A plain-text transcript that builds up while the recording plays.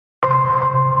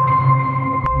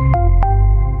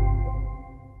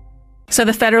So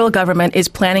the federal government is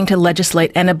planning to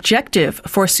legislate an objective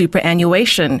for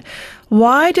superannuation.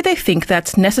 Why do they think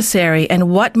that's necessary,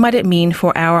 and what might it mean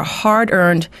for our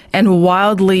hard-earned and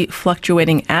wildly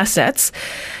fluctuating assets?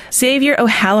 Xavier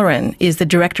O'Halloran is the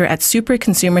director at Super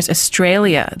Consumers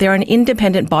Australia. They're an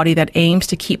independent body that aims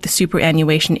to keep the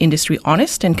superannuation industry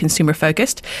honest and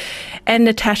consumer-focused. And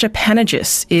Natasha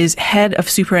Panagis is head of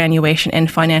superannuation and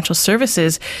financial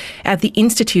services at the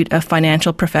Institute of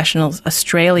Financial Professionals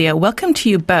Australia. Welcome to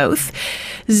you both.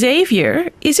 Xavier,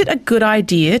 is it a good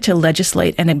idea to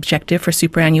legislate an objective for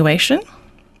superannuation?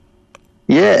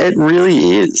 Yeah, it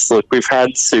really is. Look, we've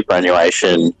had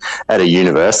superannuation at a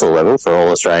universal level for all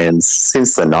Australians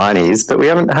since the 90s, but we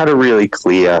haven't had a really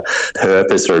clear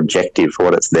purpose or objective for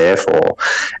what it's there for.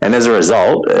 And as a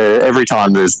result, every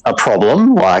time there's a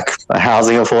problem like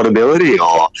housing affordability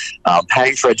or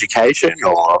paying for education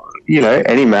or,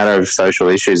 any manner of social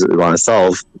issues that we want to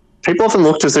solve, people often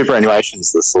look to superannuation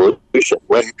as the solution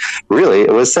when really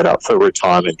it was set up for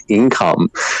retirement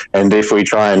income. And if we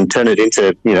try and turn it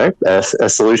into, a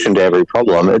solution to every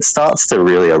problem, it starts to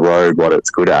really erode what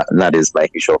it's good at. And that is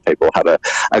making sure people have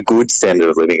a good standard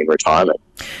of living in retirement.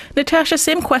 Natasha,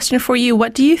 same question for you.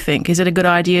 What do you think? Is it a good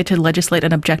idea to legislate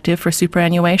an objective for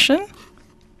superannuation?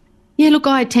 Yeah, look,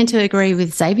 I tend to agree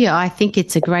with Xavier. I think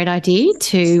it's a great idea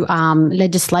to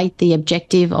legislate the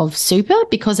objective of super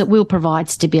because it will provide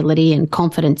stability and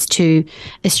confidence to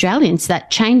Australians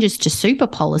that changes to super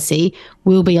policy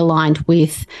will be aligned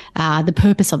with the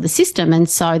purpose of the system. And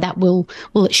so that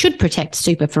it should protect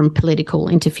super from political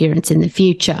interference in the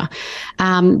future.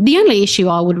 The only issue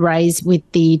I would raise with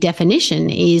the definition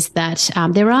is that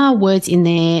there are words in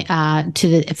there to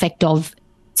the effect of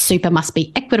super must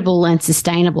be equitable and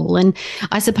sustainable. And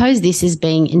I suppose this is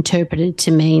being interpreted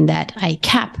to mean that a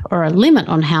cap or a limit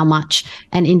on how much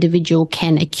an individual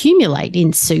can accumulate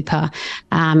in super.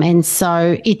 And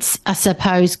so it's, I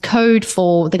suppose, code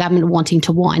for the government wanting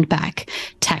to wind back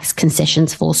tax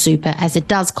concessions for super, as it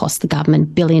does cost the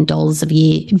government billions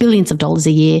of dollars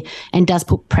a year and does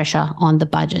put pressure on the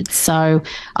budget. So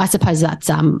I suppose that's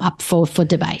up for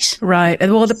debate. Right.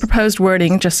 And well, the proposed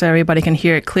wording, just so everybody can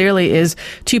hear it clearly, is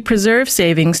to preserve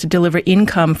savings to deliver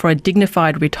income for a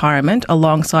dignified retirement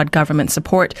alongside government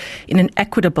support in an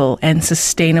equitable and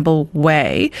sustainable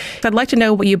way. I'd like to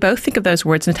know what you both think of those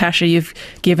words. Natasha, you've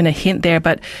given a hint there,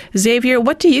 but Xavier,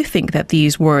 what do you think that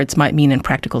these words might mean in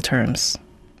practical terms?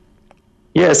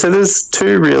 Yeah, so there's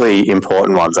two really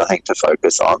important ones, I think, to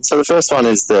focus on. So the first one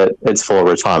is that it's for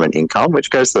retirement income, which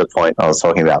goes to the point I was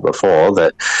talking about before,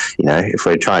 that, if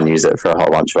we try and use it for a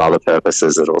whole bunch of other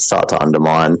purposes, it'll start to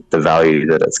undermine the value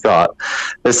that it's got.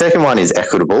 The second one is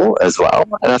equitable as well.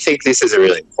 And I think this is a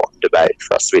really important debate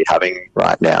for us to be having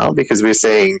right now, because we're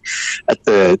seeing at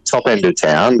the top end of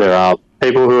town, there are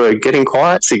people who are getting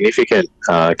quite significant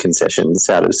concessions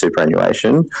out of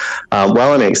superannuation,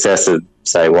 well in excess of,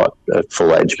 say, what a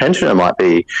full-age pensioner might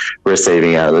be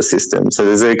receiving out of the system. So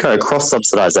there's a kind of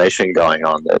cross-subsidisation going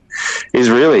on that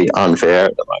is really unfair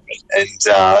at the moment.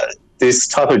 And this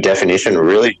type of definition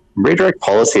really redirect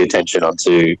policy attention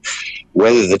onto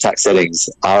whether the tax settings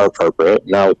are appropriate.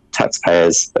 Now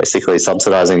taxpayers basically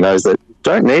subsidising those that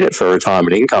don't need it for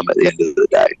retirement income at the end of the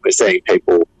day. We're seeing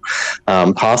people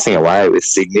passing away with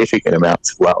significant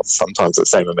amounts of wealth, sometimes the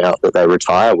same amount that they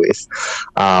retire with.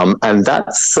 And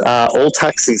that's all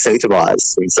tax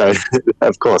incentivised. And so,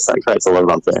 of course, that creates a lot of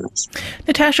unfairness.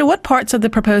 Natasha, what parts of the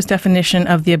proposed definition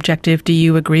of the objective do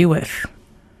you agree with?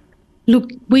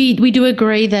 Look, we do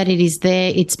agree that it is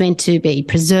there. It's meant to be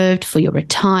preserved for your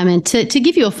retirement, to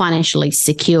give you a financially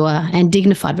secure and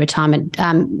dignified retirement.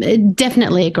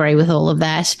 Definitely agree with all of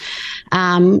that.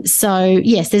 So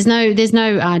yes, there's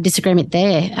no disagreement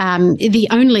there. The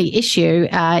only issue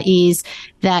is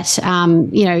that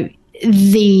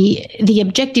the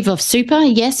objective of super,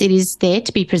 yes, it is there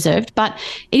to be preserved, but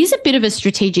it is a bit of a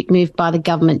strategic move by the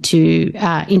government to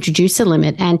introduce a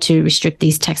limit and to restrict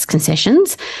these tax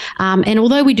concessions. And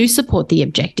although we do support the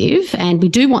objective and we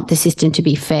do want the system to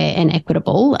be fair and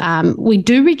equitable, we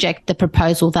do reject the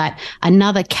proposal that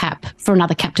another cap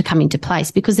to come into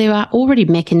place, because there are already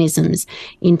mechanisms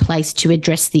in place to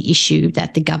address the issue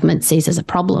that the government sees as a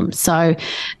problem. So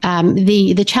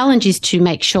the challenge is to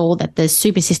make sure that the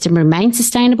super system remains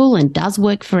sustainable and does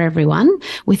work for everyone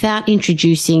without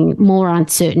introducing more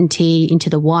uncertainty into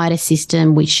the wider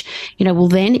system, which, will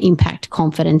then impact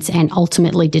confidence and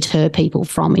ultimately deter people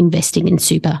from investing in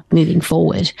super moving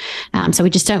forward. So we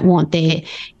just don't want the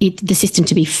system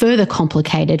to be further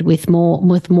complicated with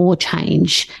more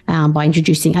change by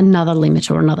introducing another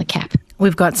limit or another cap.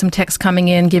 We've got some texts coming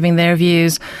in giving their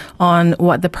views on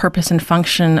what the purpose and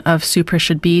function of super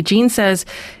should be. Jean says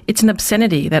it's an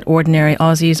obscenity that ordinary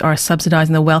Aussies are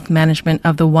subsidising the wealth management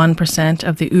of the 1%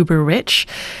 of the uber rich.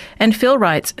 And Phil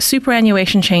writes,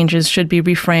 superannuation changes should be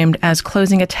reframed as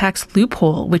closing a tax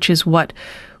loophole, which is what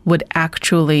would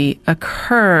actually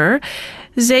occur.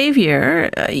 Xavier,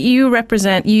 you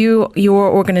represent, your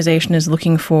organisation is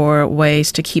looking for ways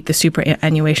to keep the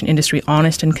superannuation industry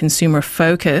honest and consumer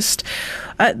focused.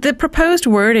 The proposed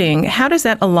wording, how does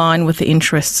that align with the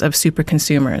interests of super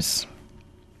consumers?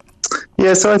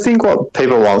 Yeah, so I think what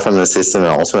people want from the system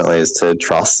ultimately is to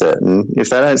trust it. And if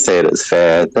they don't see it as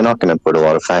fair, they're not going to put a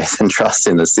lot of faith and trust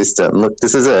in the system. Look,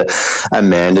 this is a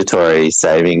mandatory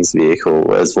savings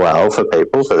vehicle as well for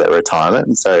people for their retirement.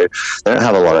 And so they don't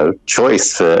have a lot of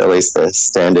choice for at least the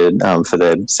standard for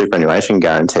their superannuation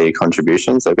guarantee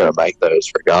contributions. They've got to make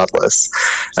those regardless.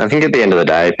 And I think at the end of the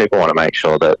day, people want to make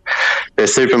sure that their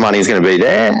super money is going to be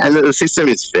there and that the system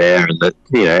is fair and that,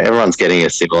 you know, everyone's getting a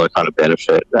similar kind of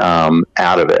benefit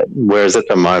out of it. Whereas at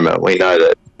the moment, we know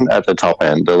that at the top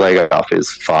end, the leg up is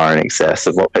far in excess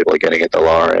of what people are getting at the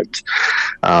lower end.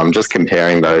 Just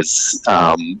comparing those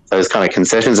kind of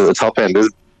concessions at the top end, there's,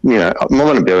 you know,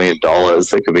 more than $1 billion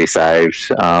that could be saved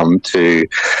to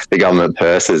the government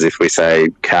purses if we say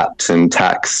capped and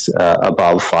taxed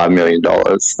above $5 million.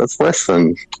 That's less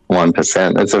than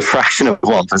 1%. It's a fraction of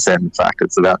 1%. In fact,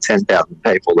 it's about 10,000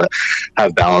 people that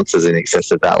have balances in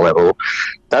excess of that level.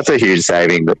 That's a huge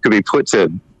saving that could be put to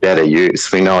better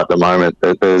use. We know at the moment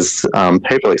that there's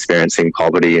people experiencing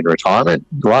poverty in retirement,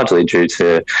 largely due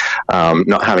to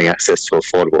not having access to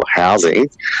affordable housing.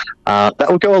 That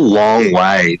would go a long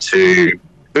way to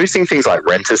boosting things like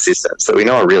rent assistance that we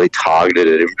know are really targeted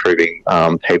at improving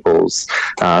people's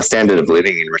standard of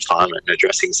living in retirement and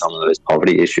addressing some of those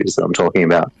poverty issues that I'm talking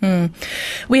about.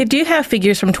 We do have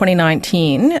figures from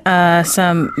 2019,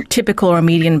 some typical or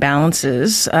median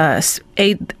balances.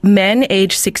 Men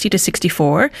aged 60 to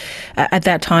 64 at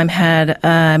that time had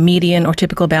a median or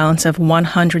typical balance of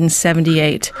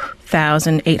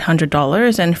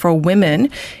 $178,800, and for women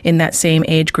in that same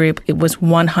age group, it was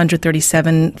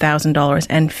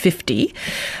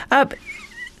 $137,050.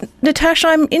 Natasha,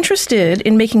 I'm interested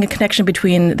in making a connection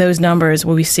between those numbers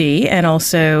what we see and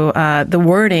also the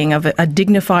wording of a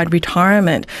dignified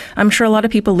retirement. I'm sure a lot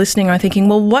of people listening are thinking,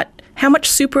 well, how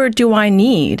much super do I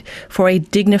need for a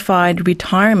dignified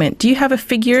retirement? Do you have a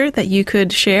figure that you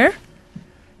could share?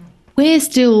 We're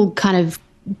still kind of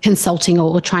consulting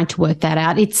or trying to work that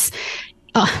out. It's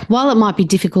while it might be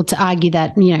difficult to argue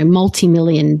that, you know,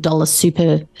 multi-million-dollar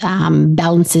super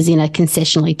balances in a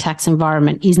concessionally taxed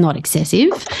environment is not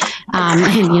excessive,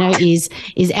 and, you know, is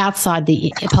outside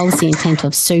the policy intent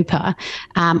of super,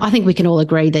 I think we can all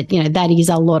agree that, you know, that is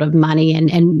a lot of money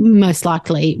and most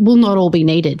likely will not all be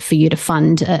needed for you to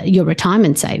fund your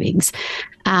retirement savings.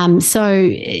 So,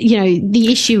 you know,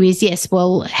 the issue is, yes,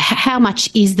 well, how much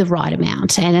is the right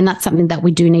amount? And that's something that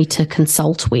we do need to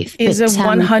consult with. Is a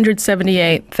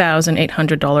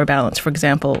 $178,800 balance, for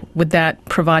example, would that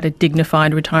provide a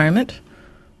dignified retirement?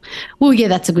 Well, yeah,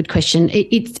 that's a good question.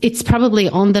 It's probably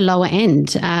on the lower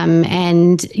end,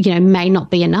 and, you know, may not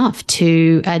be enough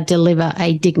to deliver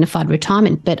a dignified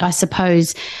retirement. But I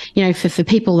suppose, you know, for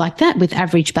people like that with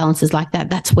average balances like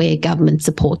that, that's where government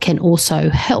support can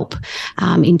also help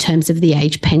in terms of the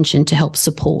age pension to help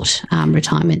support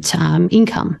retirement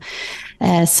income.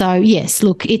 So yes,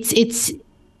 look, it's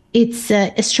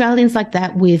Australians like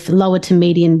that with lower to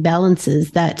median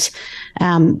balances that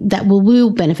will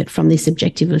benefit from this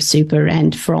objective of super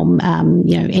and from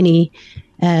you know,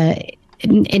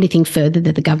 anything further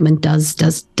that the government does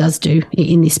do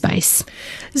in this space.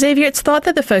 Xavier, it's thought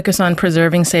that the focus on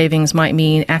preserving savings might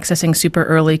mean accessing super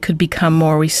early could become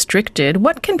more restricted.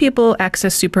 What can people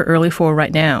access super early for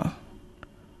right now?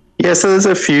 Yeah, so there's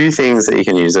a few things that you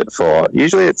can use it for.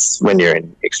 Usually it's when you're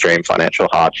in extreme financial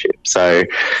hardship. So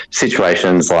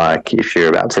situations like if you're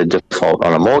about to default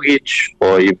on a mortgage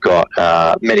or you've got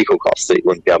medical costs that you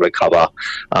wouldn't be able to cover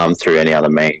through any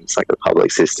other means, like the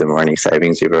public system or any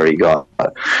savings you've already got.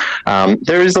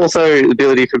 There is also the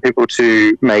ability for people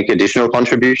to make additional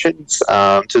contributions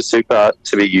to super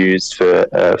to be used for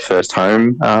first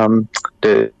home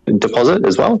deposit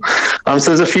as well. So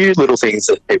there's a few little things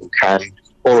that people can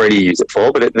already use it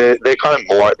for, but they're kind of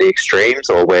more at the extremes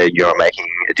or where you're making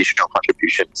additional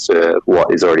contributions to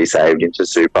what is already saved into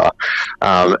super.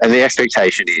 And the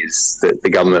expectation is that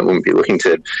the government wouldn't be looking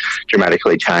to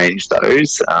dramatically change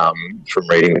those from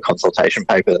reading the consultation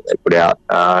paper that they put out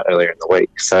earlier in the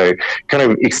week. So kind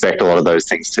of expect a lot of those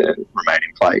things to remain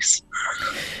in place.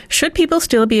 Should people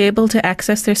still be able to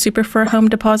access their super for home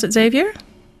deposit, Xavier?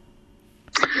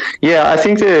 Yeah, I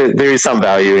think there is some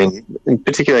value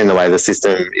particularly in the way the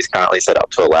system is currently set up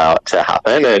to allow it to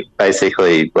happen. It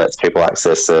basically lets people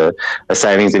access a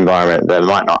savings environment that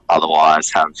might not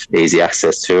otherwise have easy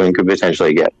access to and could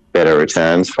potentially get better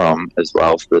returns from as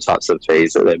well for the types of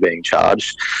fees that they're being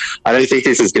charged. I don't think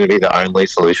this is going to be the only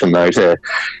solution, though, to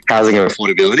housing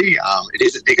affordability. It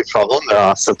is a bigger problem. There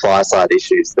are supply side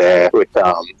issues there with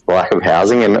lack of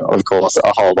housing and, of course,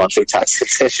 a whole bunch of tax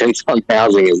concessions on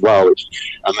housing as well, which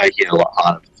are making it a lot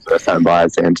harder for first-home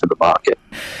buyers to enter the market.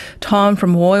 Tom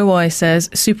from Woy Woy says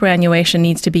superannuation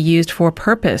needs to be used for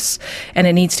purpose and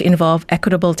it needs to involve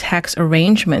equitable tax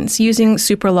arrangements. Using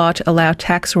super law to allow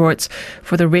tax rates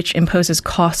for the rich imposes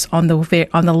costs on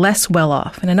the less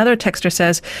well-off. And another texter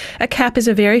says a cap is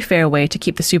a very fair way to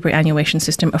keep the superannuation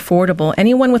system affordable.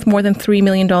 Anyone with more than $3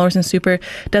 million in super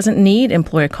doesn't need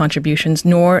employer contributions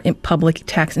nor public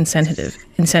tax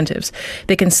incentives.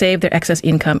 They can save their excess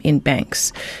income in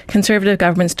banks. Conservative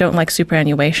governments don't like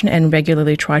superannuation and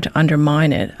regularly try to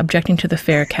undermine it. Objecting to the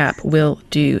fair cap will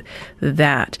do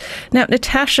that. Now,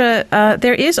 Natasha,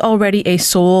 there is already a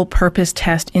sole purpose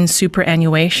test in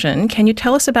superannuation. Can you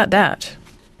tell us about that?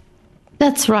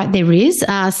 That's right, there is.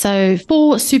 So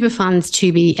for super funds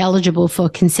to be eligible for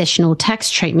concessional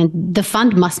tax treatment, the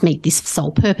fund must meet this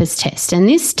sole purpose test. And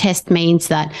this test means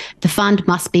that the fund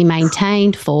must be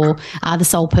maintained for the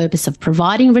sole purpose of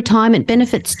providing retirement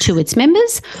benefits to its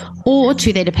members or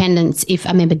to their dependents if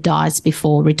a member dies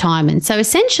before retirement. So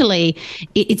essentially,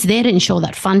 it's there to ensure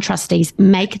that fund trustees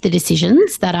make the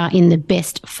decisions that are in the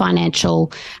best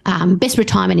financial, best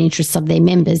retirement interests of their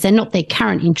members and not their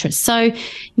current interests. So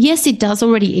yes, it does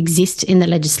already exist in the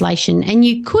legislation, and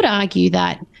you could argue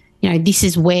that this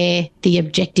is where the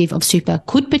objective of super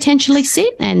could potentially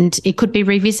sit and it could be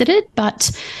revisited.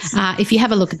 But if you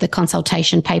have a look at the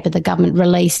consultation paper the government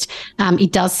released,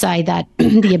 it does say that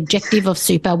the objective of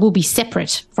super will be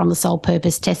separate from the sole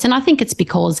purpose test. And I think it's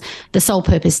because the sole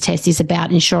purpose test is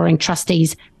about ensuring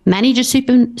trustees manage a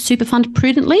super fund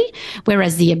prudently,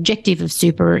 whereas the objective of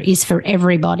super is for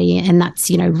everybody, and that's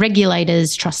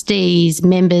regulators, trustees,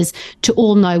 members to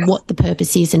all know what the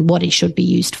purpose is and what it should be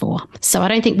used for. So I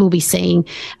don't think we'll be seeing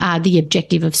the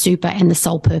objective of super and the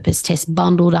sole purpose test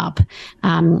bundled up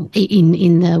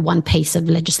in the one piece of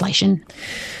legislation.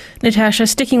 Natasha,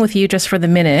 sticking with you just for the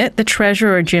minute, the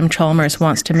Treasurer, Jim Chalmers,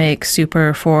 wants to make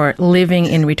super for living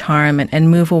in retirement and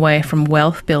move away from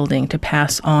wealth building to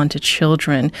pass on to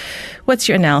children. What's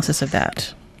your analysis of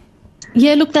that?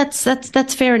 Yeah, look, that's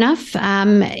fair enough.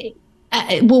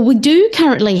 Well, we do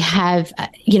currently have,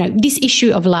 this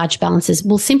issue of large balances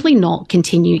will simply not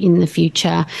continue in the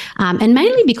future, and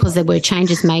mainly because there were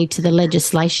changes made to the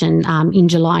legislation in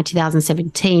July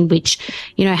 2017, which,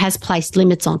 has placed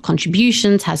limits on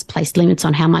contributions, has placed limits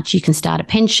on how much you can start a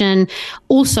pension.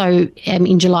 Also,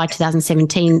 in July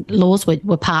 2017, laws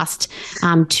were passed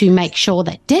to make sure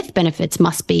that death benefits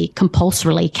must be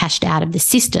compulsorily cashed out of the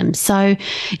system. So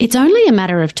it's only a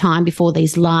matter of time before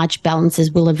these large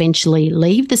balances will eventually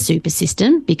leave the super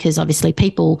system, because obviously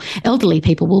elderly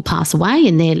people will pass away,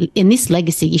 and this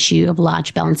legacy issue of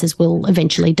large balances will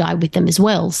eventually die with them as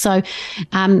well. So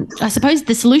I suppose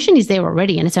the solution is there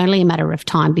already, and it's only a matter of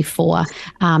time before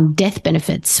death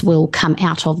benefits will come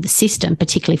out of the system,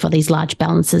 particularly for these large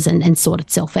balances, and sort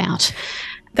itself out.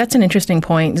 That's an interesting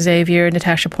point, Xavier.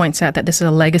 Natasha points out that this is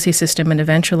a legacy system, and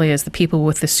eventually, as the people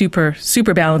with the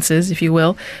super balances, if you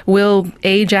will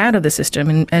age out of the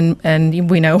system, and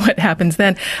we know what happens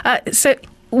then. So,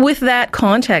 with that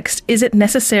context, is it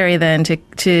necessary then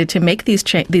to make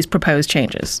these proposed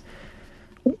changes?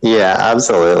 Yeah,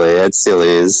 absolutely. It still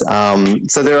is.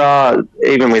 So there are,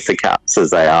 even with the caps as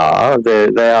they are at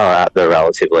the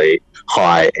relatively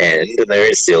high end, and there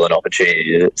is still an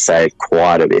opportunity to save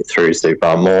quite a bit through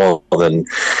super, more than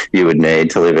you would need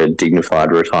to live a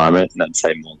dignified retirement, and I'd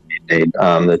say more than you need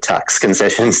the tax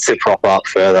concessions to prop up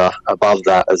further above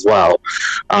that as well.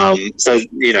 So,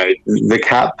 the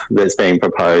cap that's being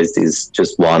proposed is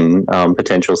just one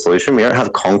potential solution. We don't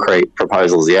have concrete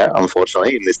proposals yet,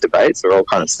 unfortunately, in this debate, so we're all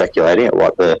kind of speculating at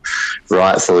what the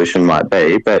right solution might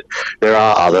be, but there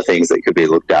are other things that could be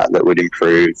looked at that would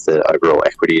improve the overall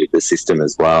equity of the system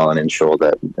as well, and ensure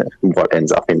that what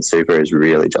ends up in super is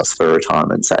really just for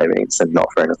retirement savings and not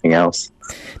for anything else.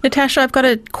 Natasha, I've got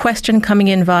a question coming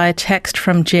in via text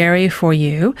from Jerry for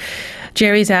you.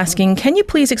 Jerry's asking, can you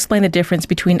please explain the difference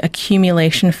between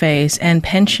accumulation phase and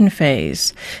pension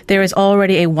phase? There is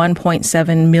already a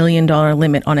 $1.7 million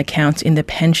limit on accounts in the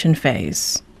pension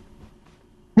phase.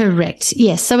 Correct.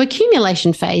 Yes. So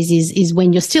accumulation phase is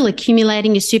when you're still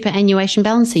accumulating your superannuation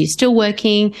balance. So you're still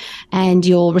working and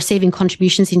you're receiving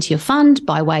contributions into your fund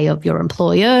by way of your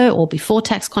employer or before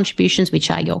tax contributions, which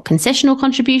are your concessional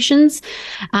contributions.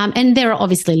 And there are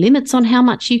obviously limits on how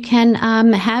much you can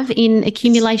have in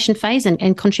accumulation phase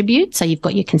and contribute. So you've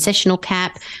got your concessional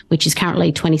cap, which is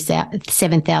currently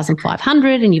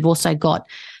 $27,500, and you've also got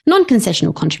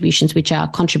non-concessional contributions, which are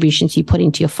contributions you put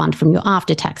into your fund from your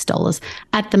after-tax dollars.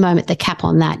 At the moment, the cap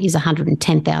on that is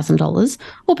 $110,000,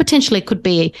 or potentially it could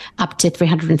be up to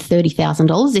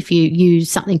 $330,000 if you use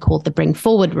something called the bring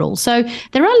forward rule. So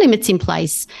there are limits in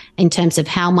place in terms of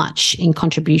how much in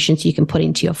contributions you can put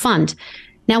into your fund.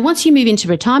 Now, once you move into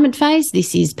retirement phase,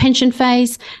 this is pension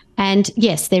phase. And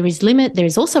yes, there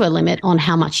is also a limit on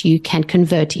how much you can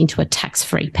convert into a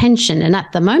tax-free pension. And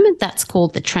at the moment, that's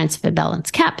called the transfer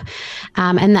balance cap.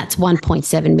 And that's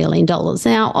 $1.7 million.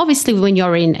 Now, obviously, when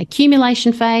you're in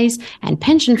accumulation phase and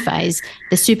pension phase,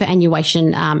 the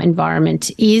superannuation environment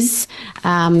is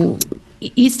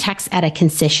taxed at a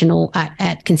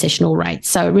concessional rate.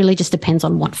 So it really just depends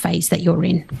on what phase that you're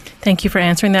in. Thank you for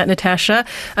answering that, Natasha.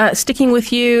 Sticking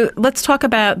with you, let's talk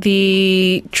about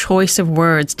the choice of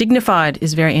words. Dignified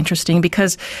is very interesting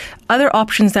because other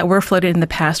options that were floated in the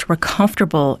past were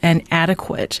comfortable and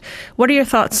adequate. What are your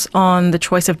thoughts on the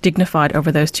choice of dignified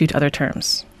over those two other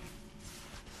terms?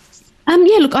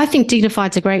 Yeah, look, I think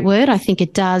dignified is a great word. I think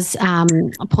it does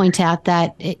point out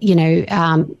that,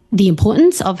 the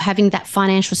importance of having that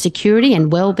financial security and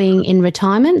well-being in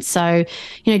retirement. So,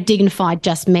 dignified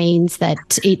just means that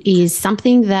it is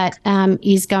something that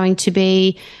is going to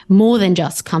be more than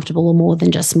just comfortable or more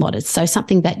than just modest. So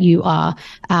something that you are,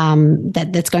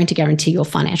 that's going to guarantee your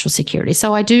financial security.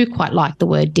 So I do quite like the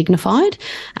word dignified,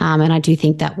 and I do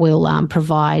think that will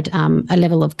provide a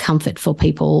level of comfort for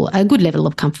people, a good level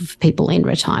of comfort for people in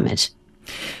retirement.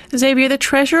 Xavier, the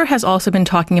Treasurer has also been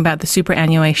talking about the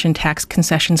superannuation tax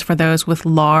concessions for those with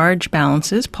large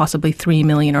balances, possibly $3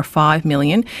 million or $5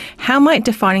 million. How might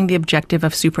defining the objective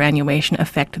of superannuation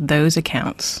affect those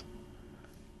accounts?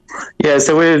 Yeah,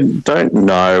 so we don't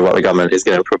know what the government is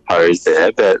going to propose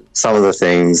there, but some of the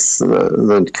things,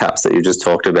 the caps that you just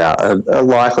talked about, are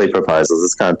likely proposals.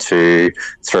 It's kind of 2,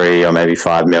 3, or maybe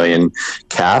 5 million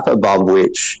cap, above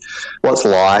which what's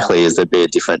likely is there'd be a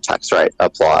different tax rate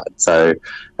applied. So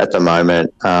at the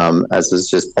moment, as was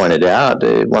just pointed out,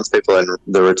 once people are in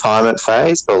the retirement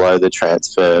phase below the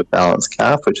transfer balance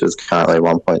cap, which is currently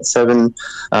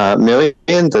 1.7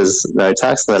 million, there's no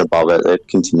tax. And then above it, they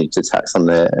continue to tax on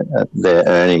their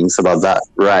earnings above that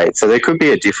rate. So there could be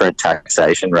a different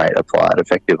taxation rate applied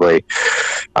effectively,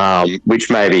 which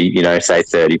may be, say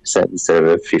 30% instead of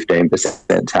a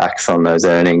 15% tax on those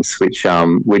earnings, which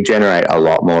would generate a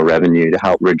lot more revenue to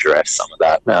help redress some of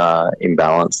that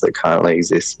imbalance that currently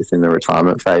exists within the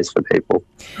retirement phase for people.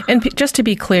 And just to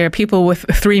be clear, people with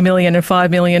 $3 million and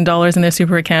 $5 million in their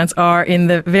super accounts are in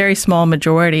the very small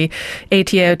majority.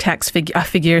 ATO tax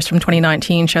figures from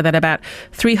 2019 show that about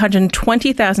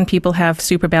 320,000 people have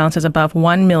super balances above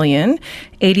 1 million,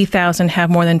 80,000 have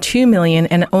more than 2 million,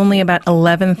 and only about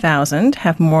 11,000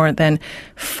 have more than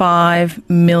 $5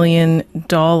 million.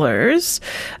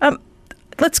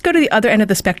 Let's go to the other end of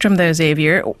the spectrum, though,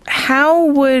 Xavier. How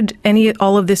would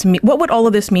all of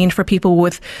this mean for people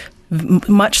with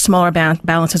much smaller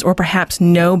balances, or perhaps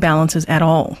no balances at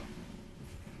all?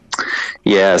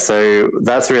 Yeah, so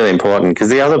that's really important because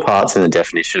the other parts in the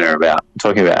definition are about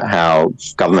talking about how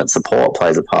government support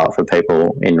plays a part for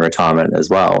people in retirement as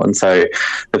well. And so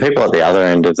the people at the other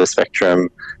end of the spectrum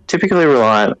typically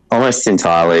rely almost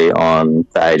entirely on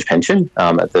the age pension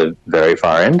at the very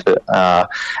far end.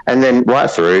 And then right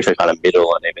through to kind of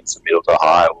middle and even some middle to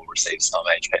high will receive some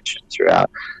age pension throughout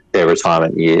their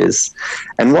retirement years.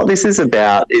 And what this is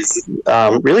about is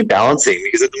really balancing,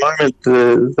 because at the moment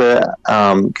the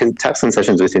tax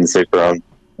concessions within super are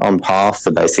on path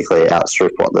to basically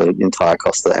outstrip what the entire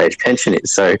cost of the age pension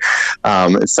is. So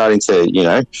it's starting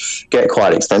to, get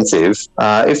quite expensive.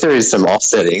 If there is some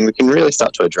offsetting, we can really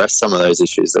start to address some of those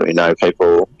issues that we know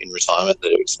people in retirement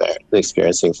that are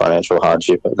experiencing financial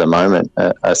hardship at the moment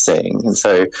are seeing. And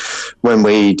so when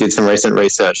we did some recent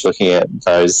research looking at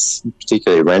those,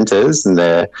 particularly renters and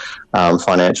their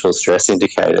financial stress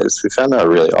indicators, we found they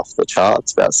were really off the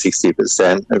charts. About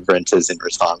 60% of renters in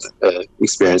retirement are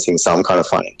experiencing some kind of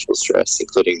financial stress,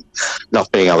 including not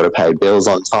being able to pay bills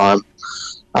on time.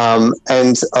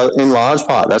 And in large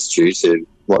part, that's due to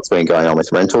what's been going on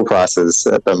with rental prices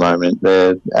at the moment.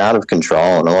 They're out of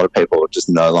control, and a lot of people are just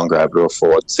no longer able to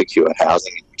afford secure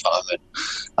housing in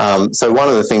retirement. So one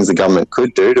of the things the government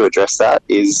could do to address that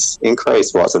is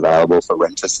increase what's available for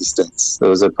rent assistance. There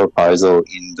was a proposal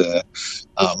in the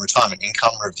retirement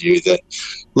income review that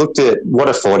looked at what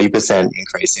a 40%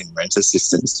 increase in rent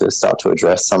assistance to start to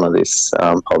address some of this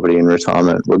poverty in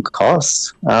retirement would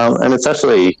cost. And it's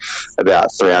actually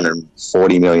about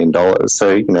 $340 million.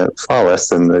 So, far less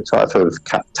than the type of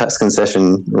tax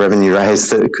concession revenue raise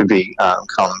that could be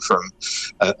come from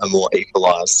a more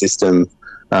equalised system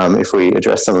if we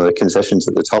address some of the concessions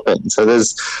at the top end. So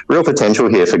there's real potential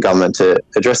here for government to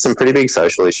address some pretty big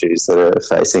social issues that are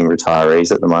facing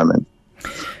retirees at the moment.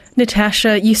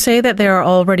 Natasha, you say that there are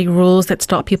already rules that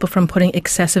stop people from putting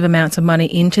excessive amounts of money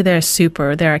into their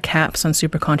super. There are caps on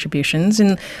super contributions.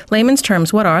 In layman's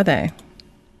terms, what are they?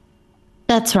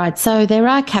 That's right. So there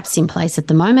are caps in place at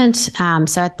the moment.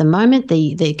 So at the moment,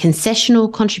 the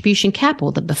concessional contribution cap,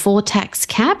 or the before tax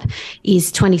cap,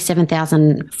 is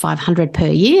 $27,500 per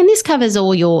year. And this covers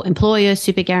all your employer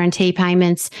super guarantee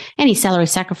payments, any salary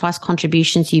sacrifice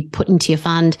contributions you put into your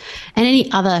fund, and any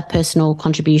other personal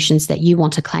contributions that you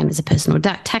want to claim as a personal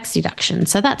tax deduction.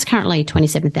 So that's currently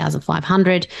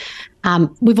 $27,500.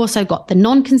 We've also got the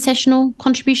non-concessional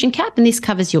contribution cap, and this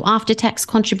covers your after-tax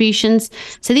contributions.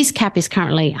 So this cap is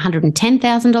currently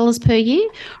 $110,000 per year,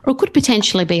 or it could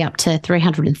potentially be up to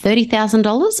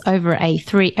 $330,000 over a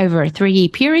three-year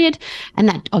period, and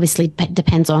that obviously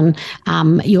depends on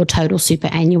your total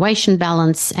superannuation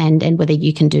balance and whether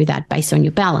you can do that based on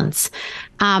your balance.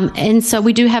 And so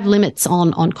we do have limits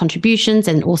on contributions,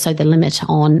 and also the limit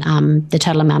on the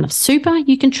total amount of super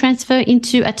you can transfer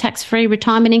into a tax-free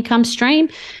retirement income stream.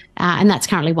 And that's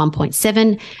currently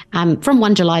 1.7. From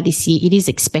 1 July this year, it is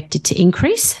expected to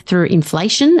increase through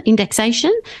inflation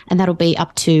indexation, and that'll be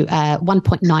up to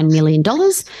 $1.9 million.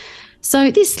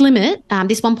 So this limit,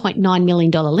 this $1.9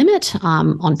 million limit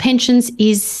on pensions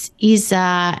is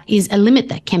a limit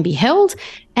that can be held,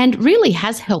 and really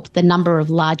has helped the number of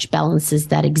large balances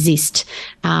that exist,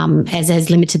 as has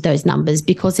limited those numbers,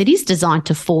 because it is designed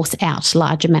to force out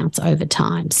large amounts over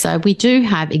time. So we do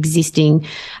have existing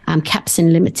caps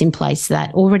and limits in place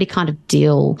that already kind of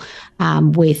deal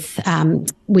with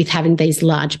having these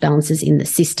large balances in the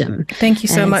system. Thank you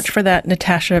so much for that,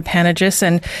 Natasha Panagis,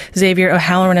 and Xavier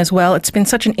O'Halloran as well. It's been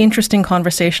such an interesting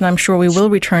conversation. I'm sure we will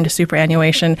return to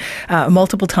superannuation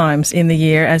multiple times in the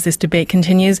year as this debate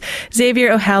continues.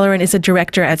 Xavier O'Halloran is a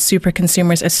director at Super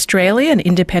Consumers Australia, an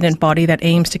independent body that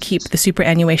aims to keep the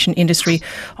superannuation industry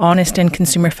honest and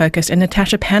consumer-focused. And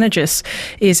Natasha Panagis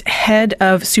is head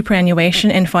of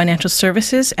superannuation and financial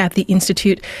services at the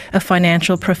Institute of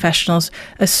Financial Professionals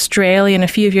Australia. And a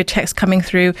few of your texts coming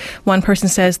through. One person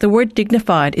says, the word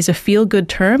dignified is a feel-good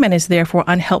term and is therefore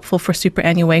unhelpful for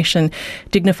superannuation.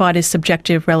 Dignified is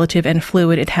subjective, relative and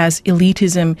fluid. It has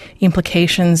elitism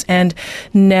implications. And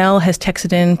Nell has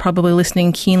texted in, probably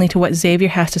listening keenly to what Xavier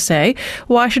has to say.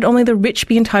 Why should only the rich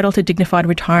be entitled to dignified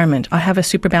retirement? I have a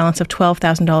super balance of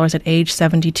 $12,000 at age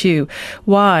 72.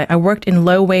 Why? I worked in a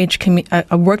low-wage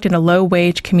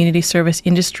community service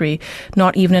industry,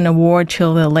 not even an award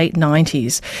till the late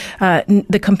 90s.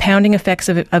 The compounding effects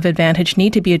of advantage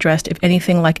need to be addressed if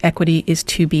anything like equity is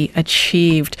to be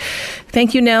achieved.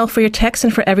 Thank you, Nell, for your text,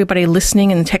 and for everybody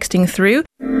listening and texting through.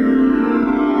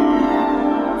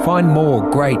 Find more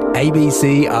great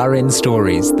ABC RN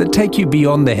stories that take you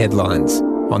beyond the headlines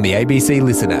on the ABC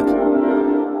Listen app.